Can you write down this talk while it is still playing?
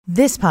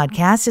This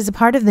podcast is a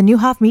part of the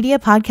Newhoff Media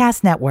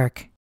Podcast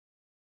Network.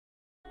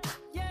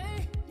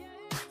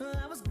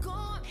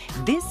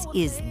 This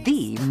is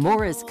the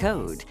Morris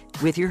Code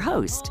with your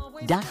host,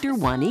 Dr.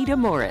 Juanita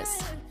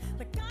Morris.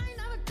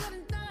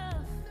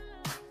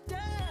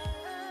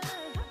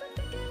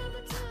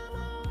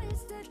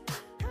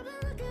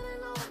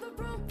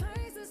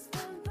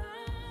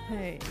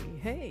 Hey.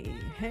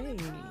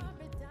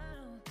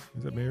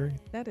 Is that Mary?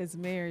 That is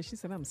Mary. She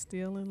said, I'm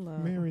still in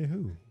love. Mary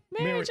who?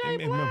 Mary J.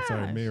 Blige. I'm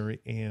sorry, Mary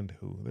and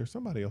who? There's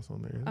somebody else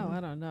on there. I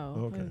don't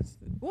know. Okay.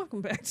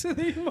 Welcome back to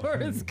the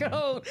Morris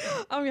Code.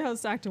 I'm your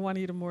host, Dr.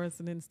 Juanita Morris,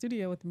 and in the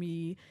studio with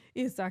me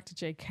is Dr.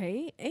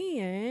 JK.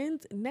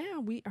 And now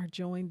we are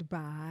joined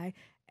by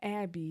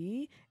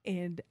Abby,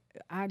 and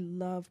I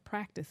love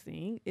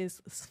practicing, is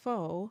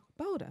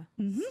Svoboda.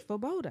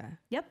 Svoboda.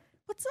 Yep.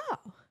 What's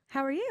up?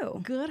 How are you?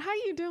 Good. How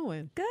you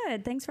doing?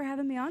 Good. Thanks for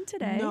having me on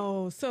today.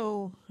 No.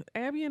 So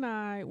Abby and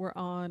I were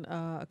on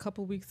a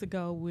couple weeks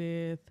ago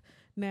with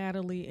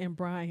Natalie and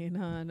Brian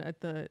on at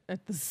the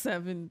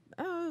 7.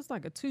 Oh, it was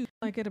like a 2,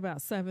 like at about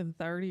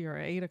 7:30 or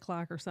 8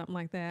 o'clock or something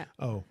like that.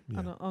 Oh,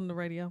 yeah. On the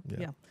radio.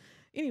 Yeah.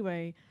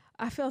 Anyway,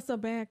 I felt so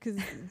bad because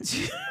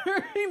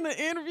during the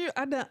interview,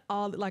 I done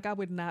I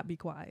would not be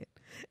quiet.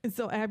 And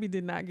so Abby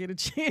did not get a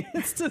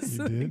chance to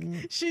You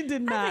didn't? She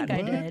did not. I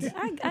think I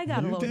did. I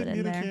got a little bit in there.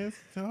 You didn't get a chance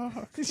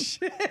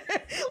to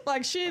talk.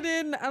 Like she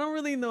didn't. I don't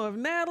really know if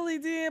Natalie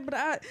did,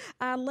 but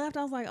I left.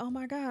 I was like, oh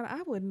my God,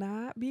 I would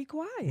not be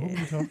quiet. What were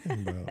you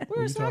talking about?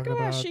 We were talking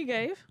about She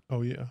Gave.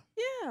 Oh, yeah.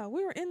 Yeah,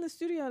 we were in the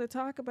studio to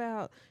talk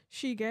about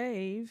She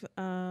Gave,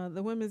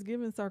 the Women's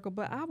Giving Circle,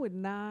 but I would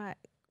not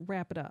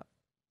wrap it up.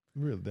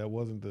 Really? That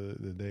wasn't the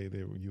day that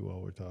you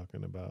all were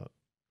talking about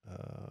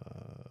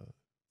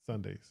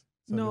Sundays?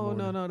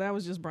 No. That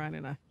was just Brian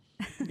and I.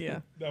 Yeah.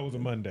 That was a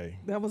Monday.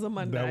 That was a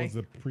Monday. That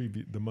was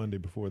the Monday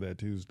before that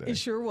Tuesday. It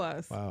sure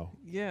was. Wow.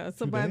 Yeah.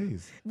 So 2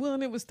 days. Well,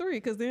 and it was 3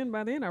 because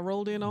by then I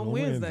rolled in on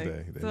Wednesday.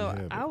 There you So have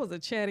it. I was a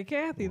chatty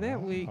Cathy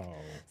that week.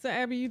 So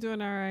Abby, you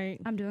doing all right?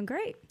 I'm doing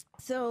great.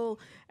 So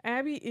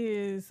Abby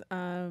is,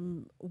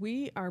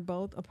 we are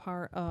both a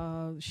part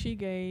of She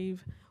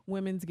Gave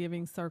Women's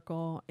Giving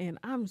Circle, and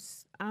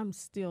I'm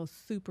still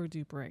super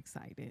duper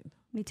excited.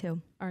 Me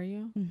too. Are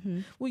you?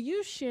 Mm-hmm. Will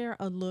you share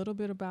a little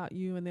bit about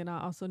you, and then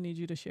I also need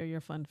you to share your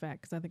fun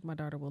fact because I think my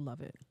daughter will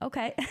love it.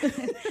 Okay.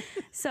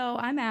 So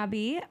I'm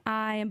Abby.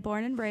 I am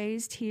born and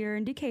raised here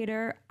in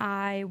Decatur.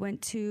 I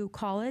went to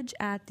college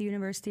at the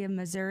University of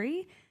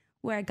Missouri,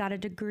 where I got a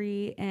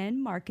degree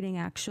in marketing,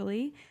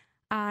 actually.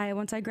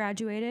 Once I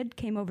graduated,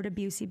 came over to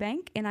Busey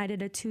Bank, and I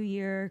did a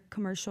 2-year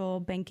commercial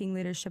banking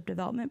leadership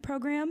development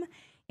program,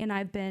 and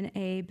I've been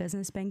a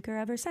business banker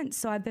ever since.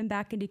 So I've been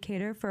back in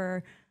Decatur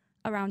for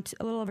around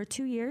a little over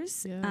 2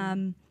 years. Yeah.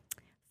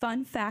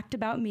 Fun fact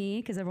about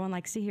me, because everyone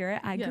likes to hear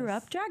it, I grew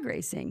Yes. up drag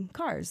racing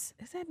cars.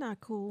 Is that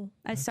not cool?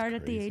 I started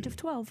at the age crazy. of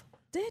 12.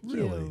 Did Really?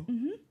 you?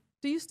 Mm-hmm.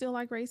 Do you still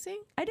like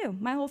racing? I do.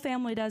 My whole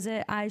family does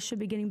it. I should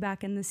be getting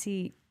back in the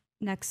seat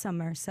next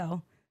summer,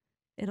 so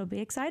it'll be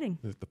exciting.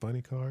 Is it the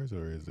funny cars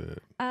or is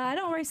it? I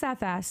don't race that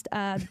fast.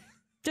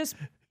 Just,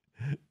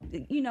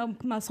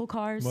 muscle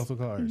cars. Muscle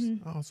cars.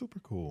 Mm-hmm. Oh, super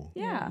cool.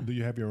 Yeah, Do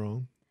you have your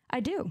own?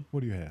 I do. What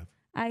do you have?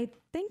 I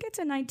think it's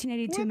a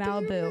 1982 What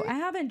do you Malibu. mean? I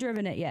haven't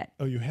driven it yet.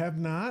 Oh, you have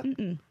not?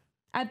 Mm-mm.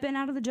 I've been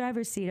out of the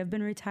driver's seat. I've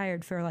been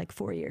retired for like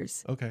 4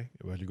 years. Okay.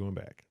 Well, you're going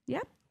back.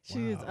 Yep.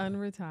 She is Wow.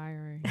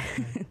 unretiring.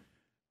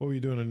 What were you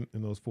doing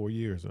in those 4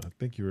 years? I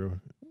think you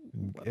were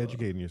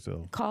educating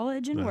yourself.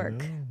 College and I work.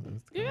 know. That's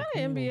You kinda got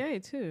an cool. MBA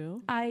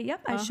too.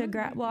 I should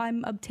well,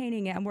 I'm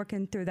obtaining it. I'm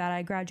working through that.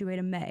 I graduate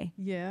in May.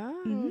 Yeah.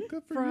 Oh,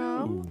 good for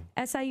From?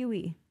 you.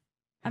 SIUE.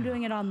 I'm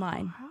doing it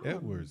online. How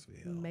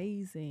Edwardsville.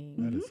 Amazing.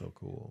 That is so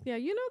cool. Yeah,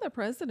 you know the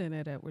president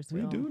at Edwardsville.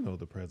 We do know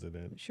the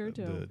president. Sure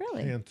do. The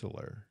Really?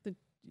 chancellor. The-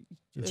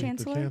 Is it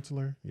Chancellor? The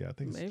chancellor? Yeah, I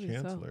think it's Maybe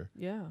chancellor. so.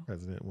 Yeah.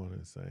 President, one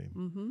and the same.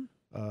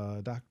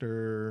 Mm-hmm.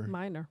 Dr.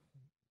 Minor.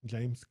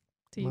 James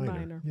T.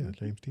 Minor. Yeah, Mhm.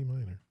 James T.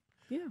 Minor.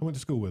 Yeah. I went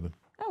to school with him.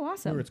 Oh, We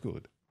awesome. were at school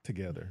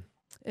together.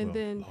 And Well,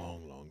 then,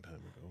 long time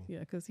ago. yeah,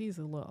 because he's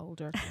a little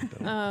older.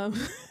 Don't-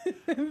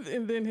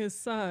 And then his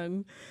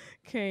son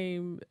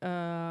came.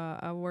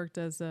 I worked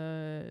as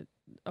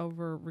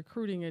over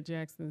recruiting at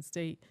Jackson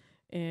State,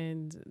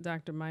 and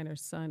Dr.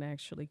 Minor's son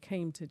actually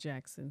came to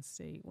Jackson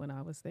State when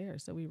I was there.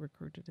 So we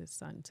recruited his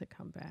son to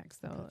come back.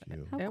 So Look at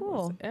you. How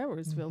cool.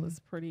 Edwardsville Mhm. is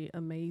pretty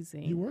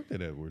amazing. You worked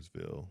at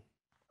Edwardsville.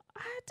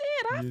 I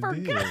did. I You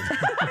forgot.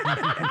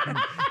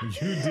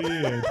 did. You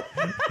did.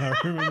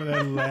 I remember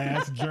that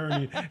last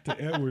journey to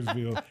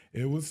Edwardsville.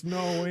 It was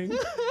snowing.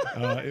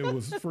 It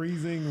was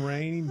freezing,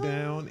 raining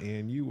down,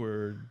 and you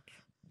were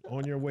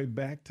on your way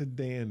back to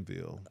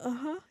Danville.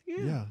 Yeah.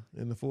 Yeah,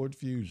 in the Ford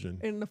Fusion.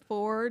 In the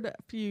Ford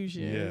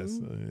Fusion. Yes,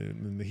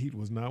 and the heat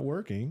was not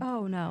working.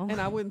 Oh, no. And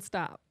I wouldn't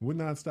stop. Would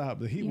not stop.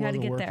 The heat You had to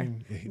wasn't get there.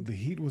 working. The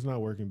heat was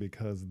not working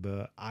because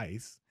the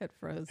ice Had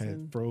frozen.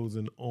 had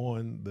frozen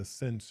on the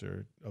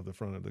sensor of the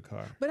front of the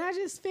car. But I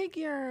just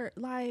figure,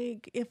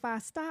 like, if I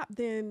stop,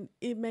 then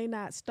it may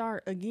not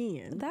start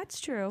again. That's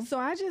true. So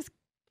I just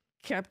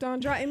kept on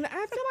driving. And I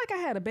feel like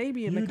I had a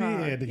baby in You the car.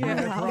 did. You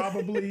had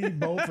probably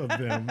both of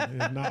them,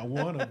 if not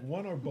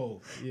one or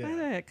both. I Yeah.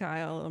 had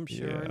Kyle, I'm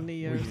sure,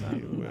 Nia or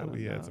something. Well,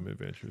 we had some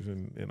adventures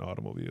in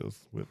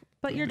automobiles with.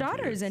 But your the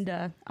daughter's kids.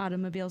 into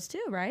automobiles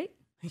too, right?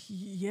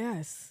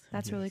 Yes.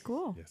 That's really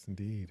cool. Yes,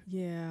 indeed.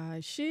 Yeah,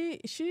 she's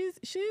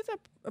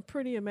a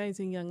pretty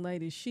amazing young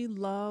lady. She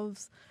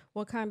loves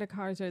what kind of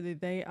cars are they?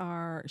 They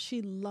are.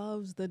 She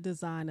loves the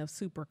design of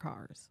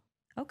supercars.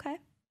 Okay.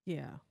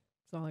 Yeah,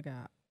 that's all I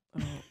got.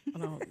 I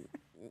don't.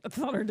 I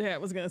thought her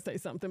dad was gonna say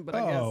something, but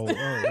I Well, guess.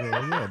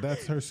 yeah,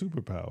 that's her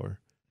superpower.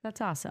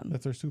 That's awesome.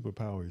 That's her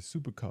superpower is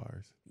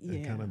supercars.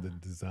 And kind of the Yeah.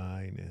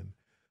 design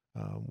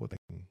and what they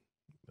can,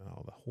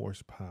 the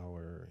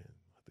horsepower and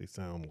what they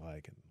sound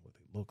like and what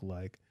they look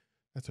like.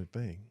 That's her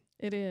thing.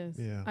 It is.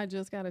 Yeah. I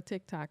just got a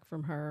TikTok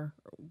from her,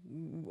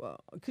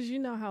 because you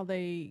know how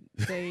they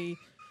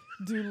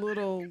do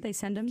little. They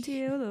send them to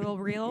you, the little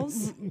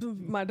reels.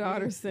 My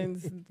daughter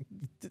sends,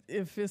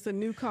 if it's a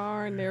new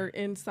car and they're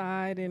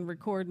inside and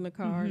recording the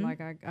car, like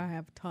I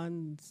have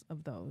tons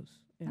of those.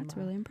 That's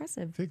really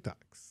impressive.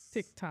 TikToks.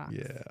 TikToks.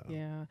 Yeah.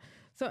 Yeah.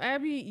 So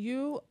Abby,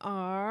 you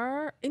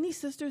are any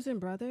sisters and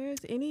brothers?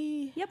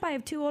 Any? Yep, I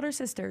have 2 older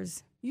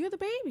sisters. You're the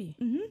baby.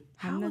 Mm-hmm.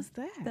 How was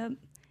that?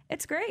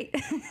 It's great.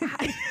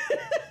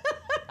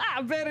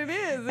 I bet it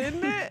is,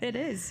 isn't it? It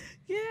is.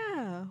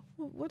 Yeah.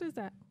 What is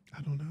that?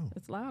 I don't know.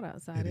 It's loud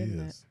outside, It isn't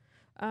is.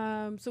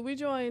 it? So we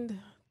joined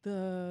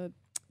the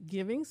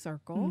Giving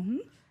Circle, Mm-hmm.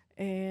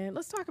 and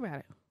let's talk about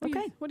it.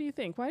 Okay. What do you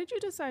think? Why did you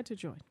decide to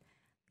join?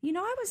 You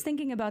know, I was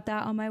thinking about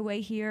that on my way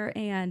here,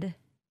 and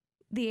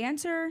the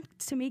answer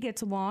to me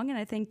gets long, and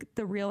I think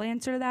the real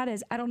answer to that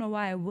is I don't know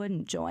why I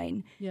wouldn't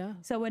join. Yeah.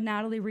 So when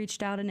Natalie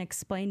reached out and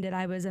explained it,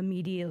 I was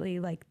immediately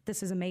like,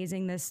 this is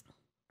amazing. This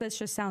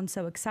just sounds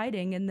so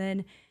exciting. And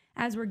then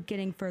as we're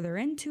getting further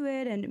into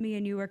it, and me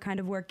and you were kind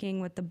of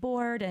working with the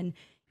board, and,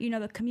 you know,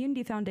 the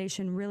Community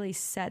Foundation really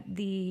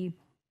they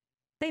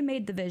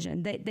made the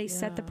vision. They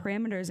set the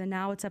parameters, and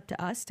now it's up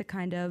to us to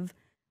kind of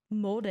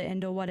mold it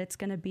into what it's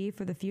going to be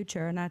for the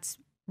future. And that's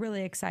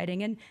really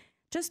exciting. And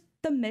just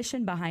the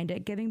mission behind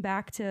it, giving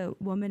back to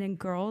women and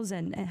girls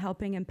and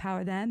helping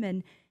empower them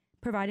and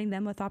providing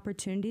them with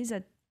opportunities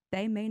that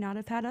they may not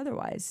have had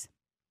otherwise.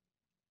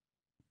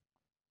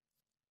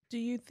 Do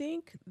you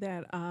think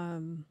that,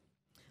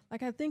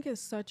 I think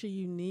it's such a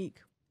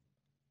unique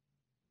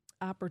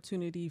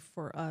opportunity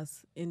for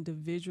us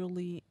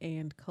individually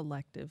and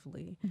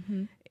collectively.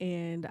 Mm-hmm.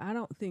 And I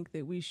don't think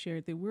that we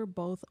shared that we're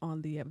both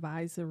on the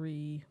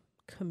advisory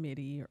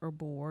committee or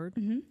board.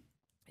 Mm-hmm.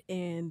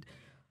 And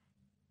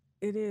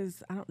it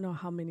is, I don't know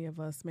how many of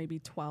us, maybe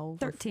 12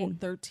 13. or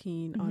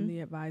 13 on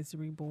the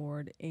advisory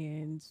board.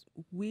 And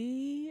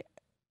we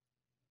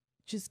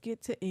just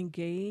get to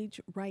engage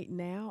right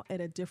now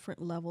at a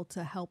different level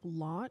to help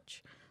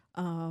launch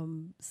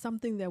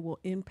something that will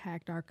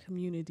impact our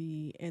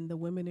community and the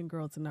women and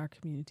girls in our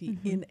community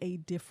in a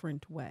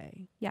different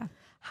way. Yeah.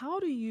 How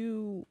do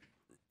you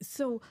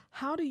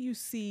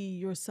see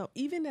yourself,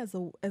 even as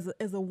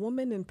a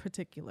woman in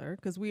particular,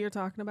 because we are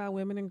talking about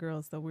women and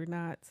girls, so we're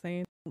not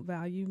saying we don't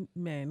value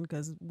men,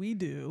 because we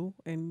do,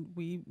 and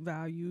we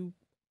value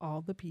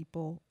all the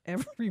people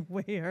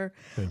everywhere.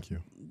 Thank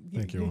you.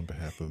 Thank you on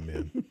behalf of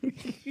men.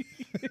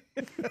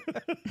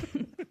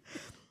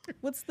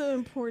 What's the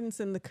importance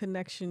and the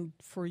connection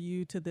for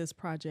you to this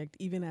project,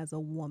 even as a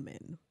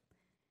woman?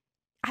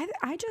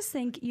 I just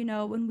think, you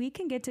know, when we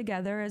can get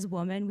together as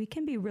women, we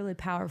can be really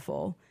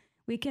powerful.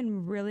 We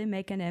can really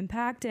make an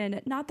impact.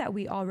 And not that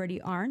we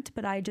already aren't,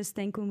 but I just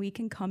think when we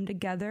can come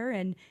together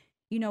and,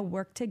 you know,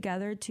 work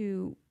together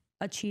to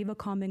achieve a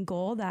common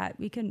goal, that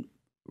we can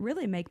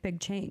really make big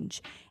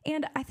change.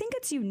 And I think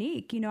it's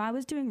unique. You know, I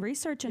was doing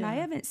research and I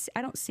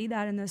don't see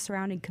that in the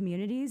surrounding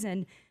communities.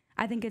 And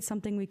I think it's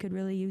something we could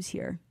really use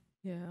here.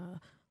 Yeah.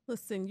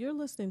 Listen, you're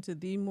listening to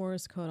The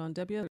Morris Code on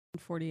W40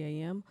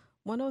 AM,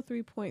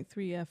 103.3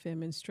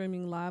 FM, and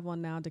streaming live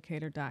on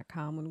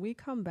nowdecatur.com. When we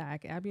come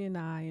back, Abby and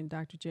I and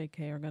Dr.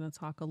 JK are going to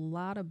talk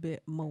a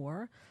bit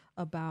more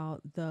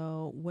about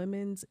the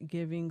Women's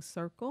Giving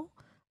Circle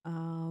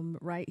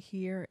right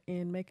here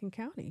in Macon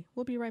County.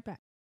 We'll be right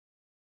back.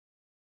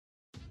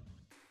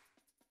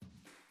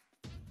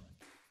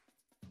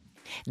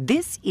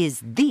 This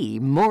is The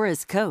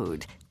Morris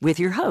Code with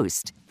your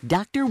host,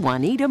 Dr.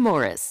 Juanita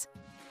Morris.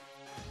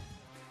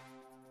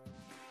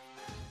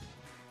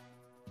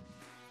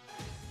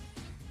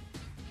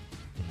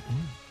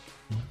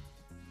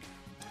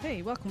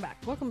 Hey, welcome back.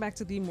 Welcome back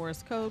to The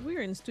Morris Code. We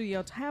are in the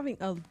studio having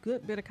a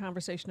good bit of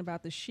conversation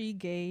about the She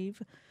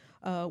Gave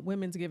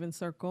Women's Giving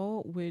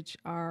Circle, which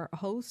our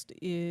host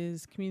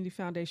is Community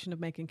Foundation of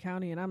Macon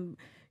County. And I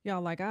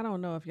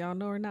don't know if y'all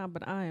know or not,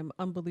 but I am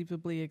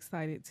unbelievably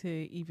excited to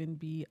even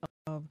be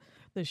of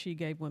the She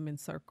Gave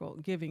Women's Circle,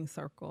 Giving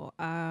Circle.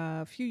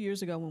 A few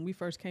years ago when we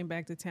first came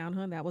back to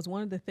town, that was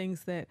one of the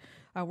things that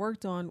I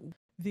worked on,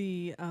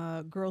 the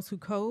Girls Who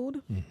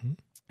Code.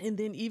 And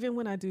then even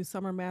when I do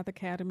Summer Math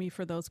Academy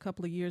for those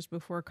couple of years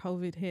before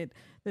COVID hit,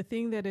 the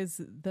thing that is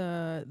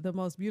the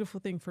most beautiful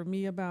thing for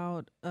me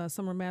about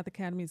Summer Math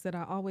Academy is that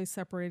I always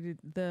separated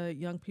the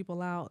young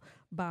people out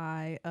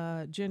by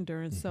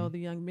gender. And so the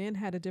young men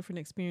had a different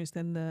experience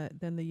than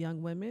the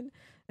young women.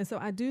 And so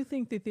I do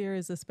think that there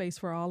is a space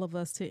for all of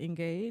us to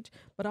engage,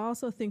 but I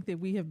also think that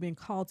we have been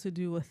called to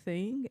do a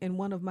thing. And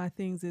one of my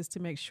things is to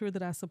make sure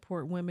that I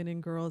support women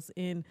and girls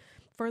in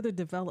further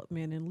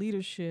development and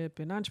leadership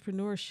and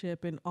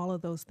entrepreneurship and all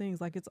of those things.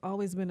 Like, it's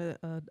always been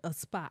a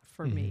spot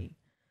for me.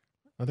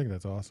 I think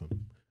that's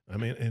awesome. I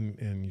mean,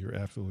 and you're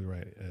absolutely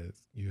right.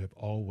 As you have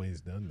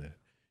always done that.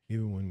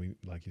 Even when we,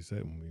 like you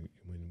said,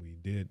 when we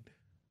did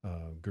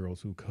Girls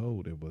Who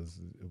Code, it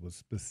was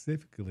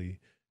specifically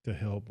to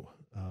help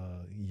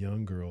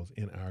young girls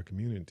in our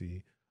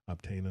community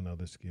obtain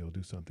another skill,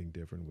 do something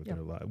different with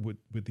their life,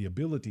 with the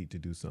ability to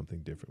do something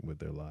different with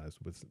their lives,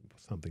 with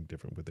something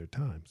different with their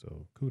time.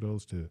 So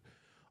kudos to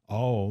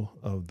all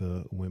of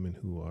the women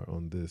who are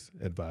on this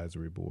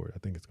advisory board. I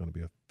think it's going to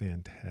be a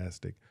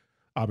fantastic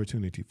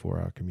opportunity for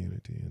our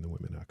community and the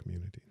women in our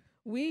community.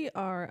 We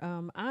are,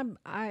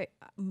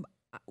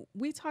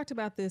 we talked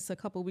about this a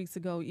couple of weeks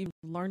ago, even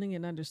learning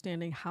and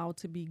understanding how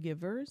to be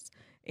givers.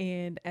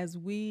 And as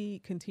we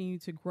continue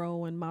to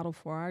grow and model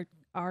for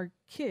our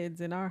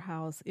kids in our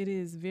house, it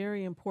is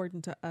very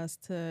important to us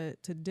to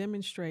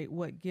demonstrate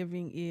what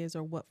giving is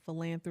or what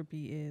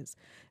philanthropy is.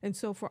 And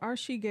so for our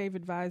She Gave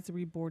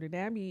Advisory Board, and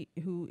Abby,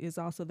 who is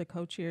also the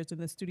co-chair, is in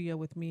the studio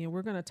with me, and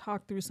we're going to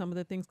talk through some of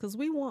the things because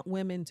we want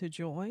women to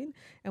join,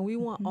 and we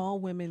want all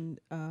women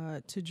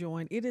to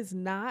join. It is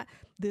not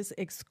this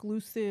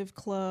exclusive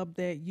club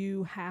that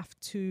you have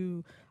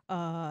to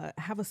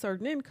have a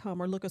certain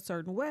income or look a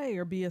certain way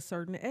or be a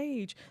certain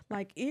age.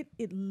 Like, it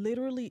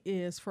literally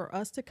is for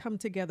us to come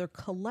together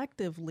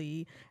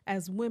collectively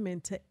as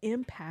women to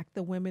impact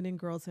the women and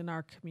girls in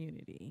our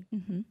community.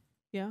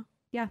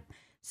 Yeah.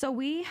 So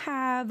we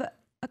have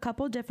a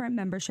couple different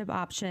membership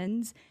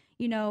options.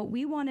 You know,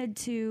 we wanted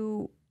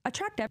to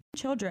attract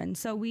children.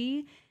 So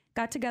we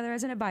got together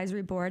as an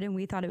advisory board, and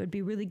we thought it would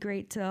be really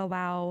great to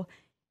allow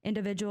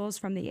individuals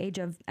from the age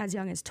of as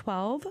young as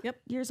 12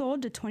 years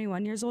old to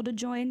 21 years old to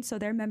join. So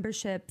their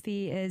membership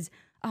fee is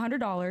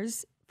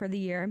 $100 for the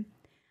year.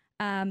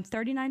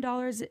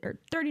 $39 or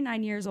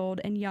 39 years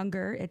old and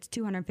younger, it's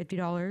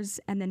 $250.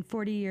 And then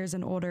 40 years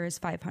and older is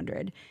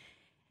 $500.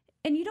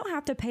 And you don't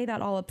have to pay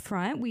that all up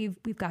front. We've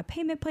got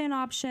payment plan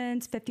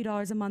options,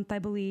 $50 a month, I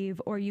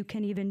believe, or you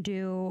can even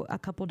do a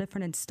couple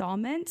different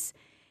installments.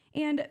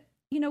 And,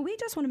 you know, we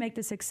just want to make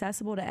this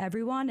accessible to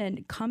everyone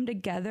and come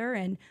together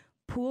and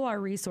pool our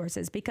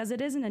resources, because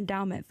it is an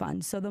endowment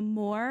fund. So the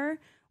more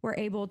we're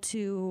able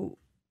to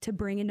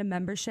bring into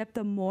membership,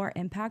 the more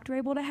impact we're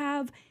able to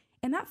have.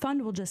 And that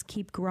fund will just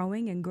keep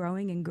growing and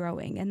growing and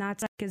growing. And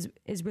that's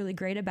is really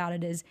great about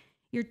it is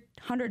your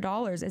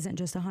 $100 isn't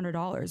just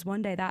 $100.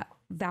 One day that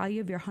value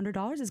of your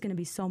 $100 is going to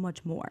be so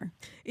much more.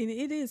 And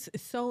it is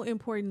so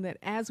important that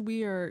as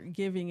we are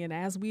giving and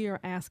as we are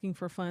asking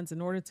for funds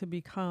in order to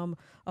become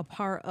a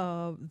part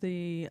of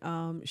the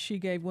She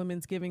Gave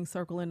Women's Giving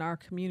Circle in our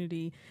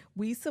community,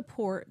 we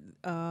support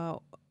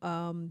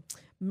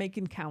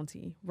Macon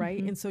County,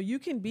 right? And so you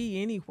can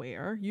be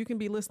anywhere. You can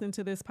be listening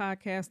to this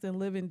podcast and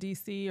live in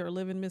DC or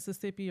live in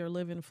Mississippi or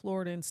live in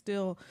Florida and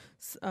still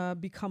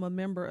become a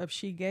member of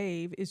She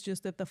Gave. It's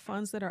just that the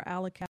funds that are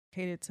allocated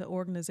to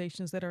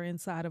organizations that are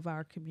inside of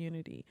our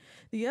community.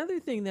 The other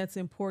thing that's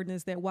important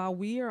is that while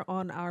we are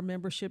on our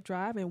membership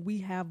drive and we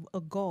have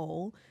a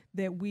goal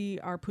that we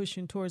are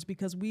pushing towards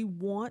because we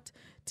want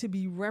to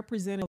be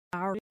represented,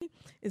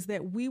 is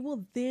that we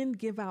will then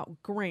give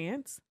out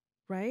grants,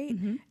 right?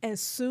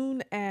 As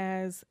soon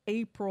as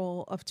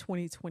April of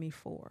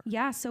 2024.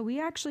 Yeah, so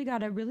we actually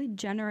got a really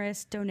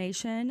generous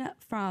donation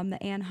from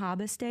the Ann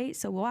Hobb estate.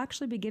 So we'll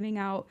actually be giving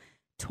out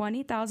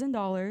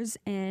 $20,000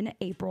 in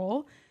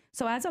April.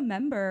 So as a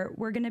member,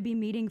 we're going to be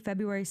meeting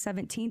February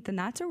 17th, and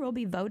that's where we'll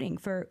be voting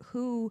for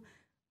who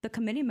the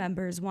committee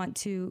members want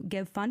to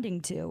give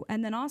funding to.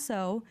 And then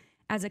also,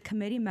 as a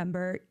committee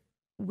member,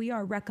 we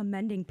are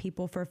recommending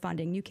people for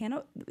funding. You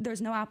cannot,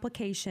 there's no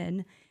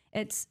application.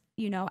 It's,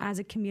 you know, as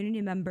a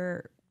community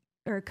member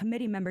or a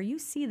committee member, you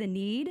see the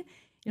need,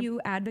 you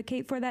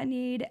advocate for that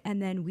need,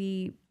 and then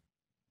we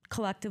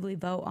collectively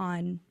vote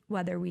on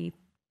whether we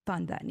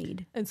fund that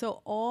need. And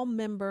so all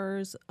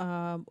members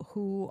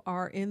who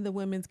are in the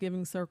Women's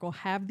Giving Circle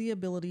have the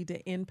ability to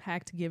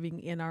impact giving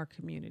in our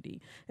community.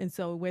 And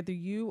so whether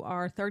you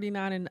are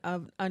 39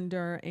 and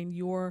under and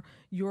your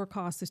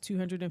cost is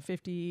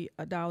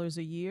 $250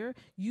 a year,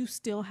 you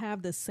still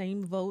have the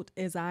same vote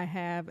as I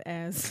have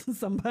as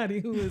somebody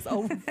who is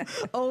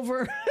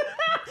over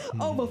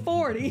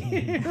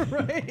 40,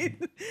 right?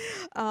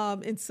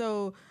 And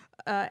so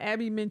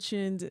Abby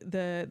mentioned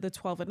the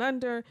 12 and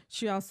under.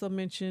 She also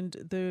mentioned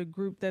the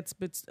group that's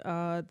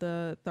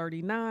the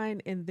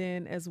 39, and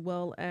then as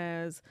well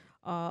as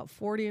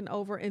 40 and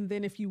over. And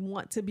then if you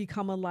want to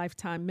become a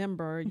lifetime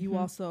member,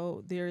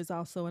 there is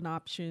also an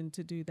option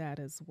to do that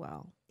as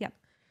well. Yep.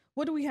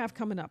 What do we have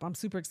coming up? I'm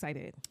super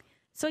excited.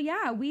 So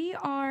yeah, we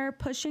are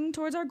pushing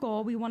towards our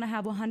goal. We want to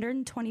have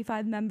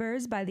 125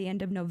 members by the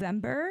end of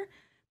November.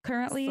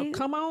 Currently, So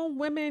come on,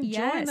 women,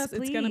 Yes, join us.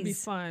 It's going to be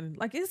please. fun.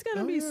 Like, it's going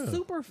to be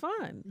super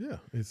fun. Yeah,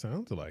 it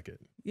sounds like it.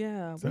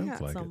 Yeah, we Sounds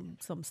got like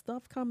some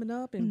stuff coming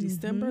up in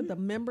December. The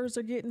members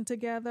are getting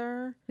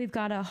together. we've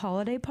got a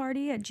holiday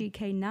party at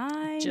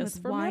GK9 Just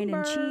with for wine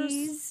members. and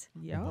cheese.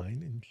 Yep.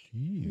 Wine and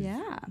cheese.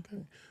 Yeah.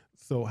 Okay.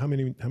 So how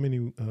many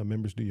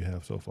members do you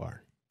have so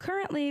far?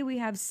 Currently, we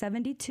have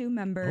 72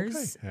 members.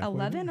 Okay, halfway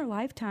 11 there. are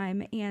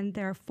lifetime, and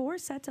there are 4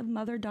 sets of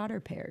mother-daughter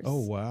pairs.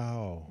 Oh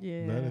wow!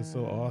 That is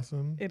so Yeah.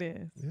 awesome. It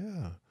is.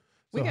 Yeah.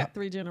 We So got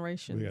 3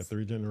 generations. we got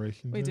 3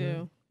 generations. We in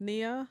do.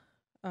 Nia,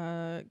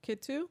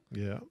 Kitu,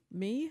 there? Yeah.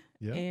 me,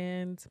 Yeah.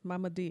 and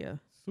Mama Dia.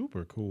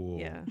 Super cool.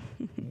 Yeah.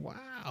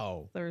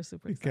 Wow. They're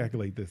super We excited.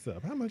 calculate this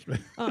up. How much?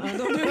 Don't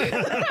do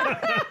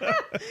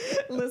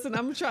it. Listen,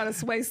 I'm trying to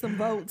sway some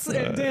votes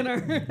at dinner.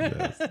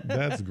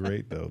 That's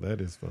great though. That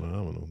is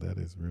phenomenal. That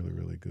is really,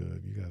 really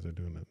good. You guys are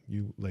doing it.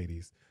 You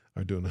ladies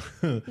are doing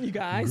You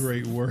guys.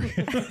 great work.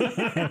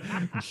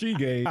 She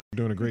gave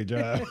doing a great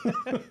job.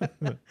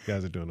 You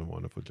guys are doing a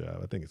wonderful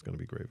job. I think it's going to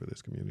be great for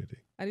this community.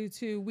 I do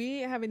too. We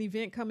have an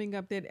event coming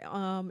up that,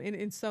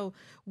 and so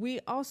we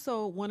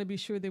also want to be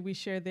sure that we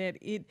share that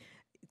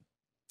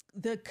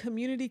the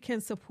community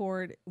can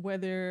support,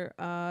 whether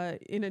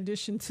in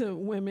addition to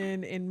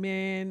women and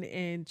men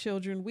and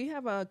children. We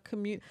have I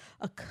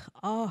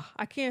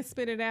can't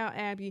spit it out,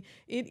 Abby.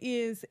 It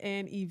is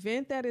an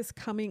event that is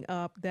coming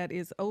up that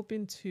is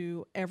open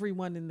to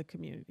everyone in the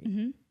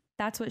community.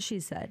 That's what she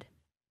said.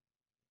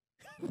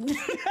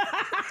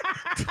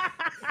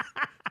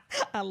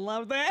 I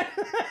love that.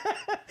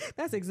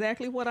 That's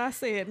exactly what I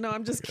said. No,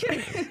 I'm just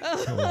kidding.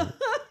 Oh,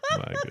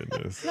 my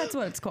goodness. That's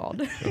what it's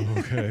called.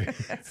 Okay.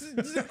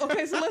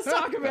 Okay, so let's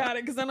talk about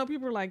it, because I know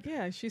people are like,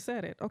 yeah, she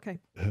said it. Okay.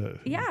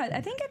 Yeah,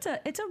 I think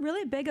it's a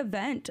really big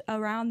event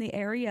around the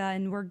area,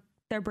 and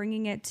they're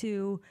bringing it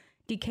to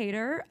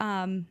Decatur.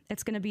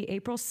 It's going to be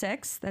April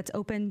 6th. That's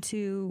open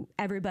to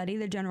everybody,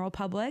 the general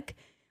public.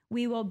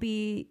 We will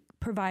be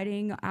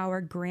providing our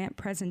grant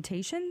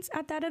presentations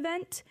at that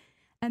event.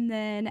 And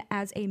then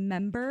as a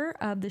member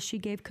of the She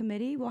Gave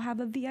Committee, we'll have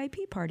a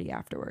VIP party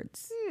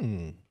afterwards.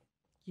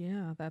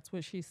 Yeah, that's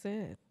what she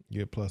said.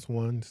 You get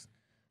 +1s.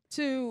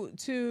 To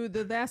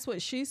the That's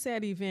What She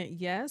Said event,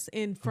 yes.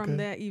 And from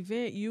that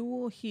event, you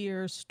will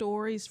hear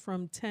stories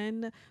from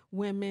 10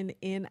 women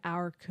in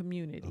our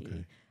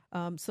community.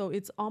 Okay. So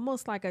it's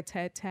almost like a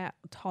TED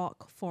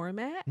Talk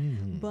format,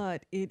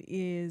 but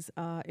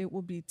it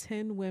will be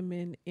 10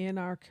 women in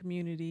our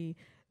community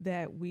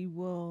that we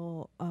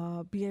will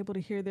be able to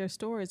hear their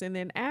stories. And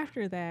then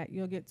after that,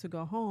 you'll get to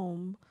go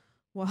home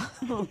while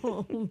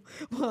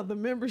the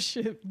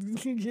membership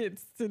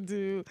gets to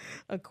do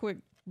a quick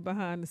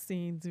behind the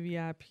scenes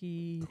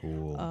VIP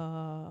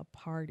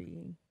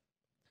party.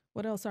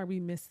 What else are we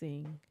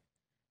missing?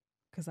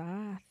 Because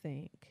I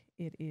think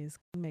it is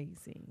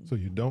amazing. So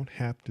you don't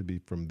have to be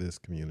from this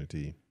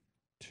community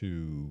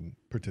to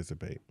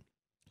participate.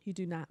 You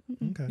do not.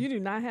 Okay. You do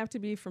not have to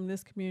be from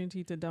this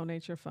community to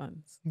donate your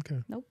funds.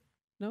 Okay.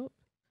 Nope.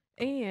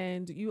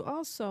 And you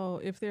also,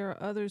 if there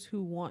are others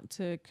who want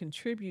to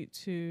contribute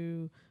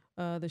to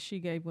the She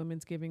Gave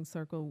Women's Giving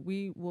Circle,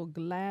 we will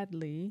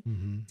gladly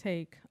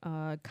take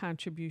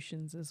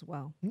contributions as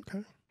well.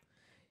 Okay.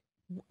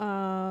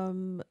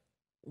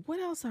 What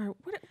else are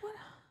what?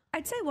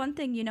 I'd say one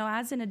thing,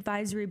 as an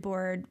advisory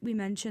board, we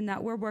mentioned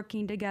that we're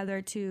working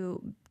together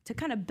to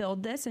kind of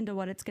build this into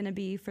what it's going to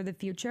be for the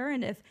future.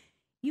 And if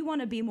you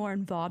want to be more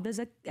involved as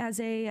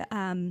a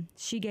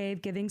She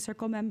Gave Giving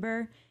Circle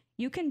member,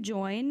 you can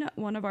join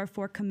one of our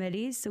 4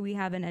 committees. So we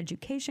have an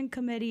education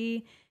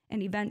committee,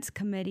 an events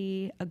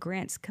committee, a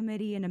grants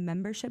committee, and a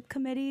membership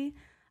committee.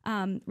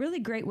 Really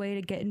great way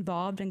to get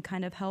involved and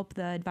kind of help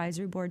the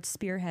advisory board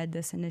spearhead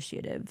this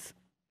initiative.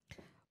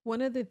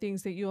 One of the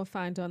things that you'll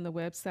find on the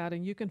website,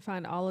 and you can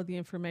find all of the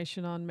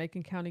information on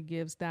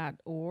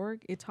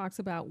maconcountygives.org, it talks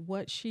about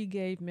what She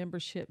Gave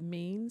membership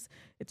means.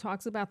 It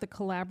talks about the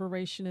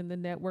collaboration in the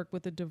network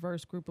with a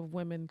diverse group of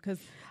women,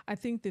 because I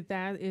think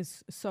that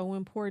is so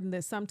important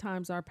that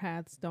sometimes our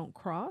paths don't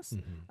cross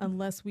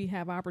unless we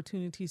have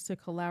opportunities to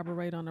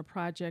collaborate on a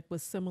project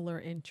with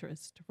similar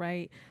interest,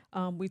 right?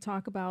 We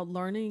talk about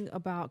learning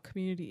about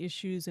community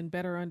issues and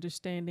better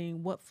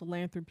understanding what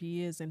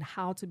philanthropy is and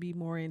how to be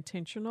more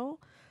intentional.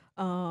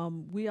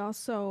 We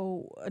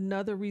also,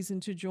 another reason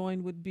to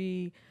join would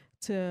be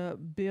to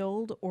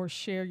build or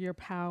share your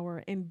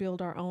power and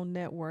build our own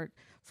network.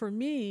 For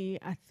me,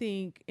 I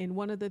think, and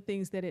one of the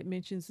things that it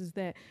mentions is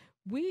that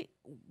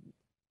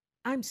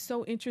I'm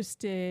so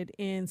interested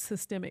in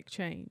systemic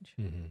change.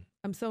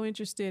 I'm so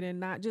interested in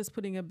not just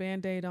putting a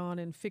Band-Aid on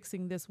and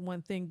fixing this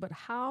one thing, but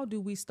how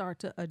do we start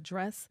to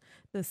address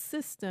the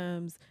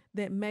systems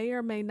that may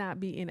or may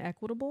not be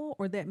inequitable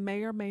or that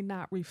may or may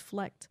not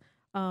reflect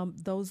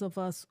those of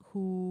us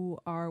who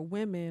are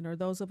women, or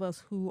those of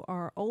us who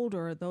are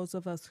older, or those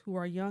of us who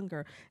are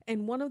younger.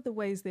 And one of the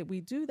ways that we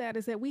do that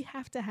is that we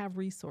have to have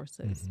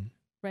resources.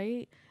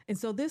 right? And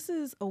so this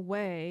is a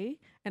way,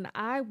 and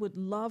I would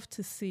love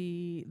to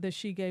see the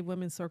She Gave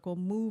Women's Circle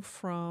move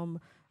from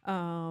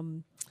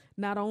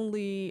not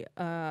only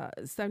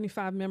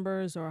 75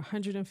 members or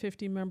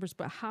 150 members,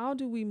 but how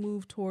do we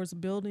move towards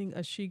building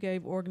a She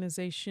Gave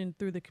organization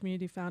through the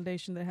Community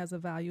Foundation that has a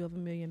value of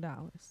 $1 million?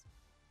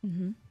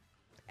 Mm-hmm.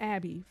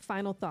 Abby,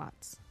 final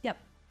thoughts. Yep.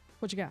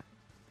 What you got?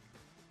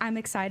 I'm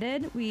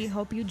excited. We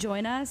hope you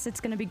join us. It's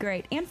going to be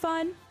great and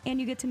fun, and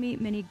you get to meet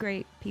many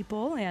great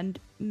people and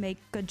make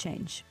good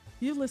change.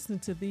 You listen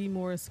to The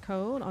Morris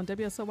Code on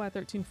WSOY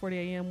 1340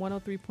 AM,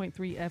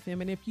 103.3 FM.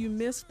 And if you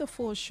missed the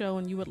full show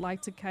and you would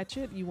like to catch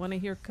it, you want to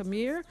hear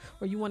Kamir,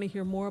 or you want to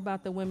hear more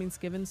about the Women's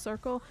Giving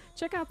Circle,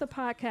 check out the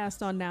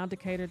podcast on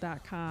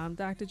nowdecatur.com.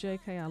 Dr.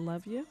 JK, I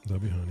love you.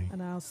 Love you, honey.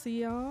 And I'll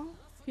see y'all,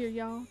 hear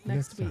y'all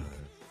next week. time.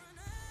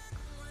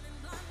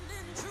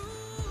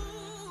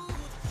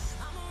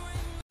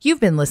 You've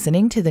been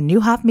listening to the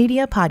New Hoff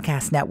Media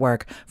Podcast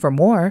Network. For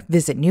more,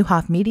 visit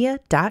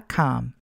newhoffmedia.com.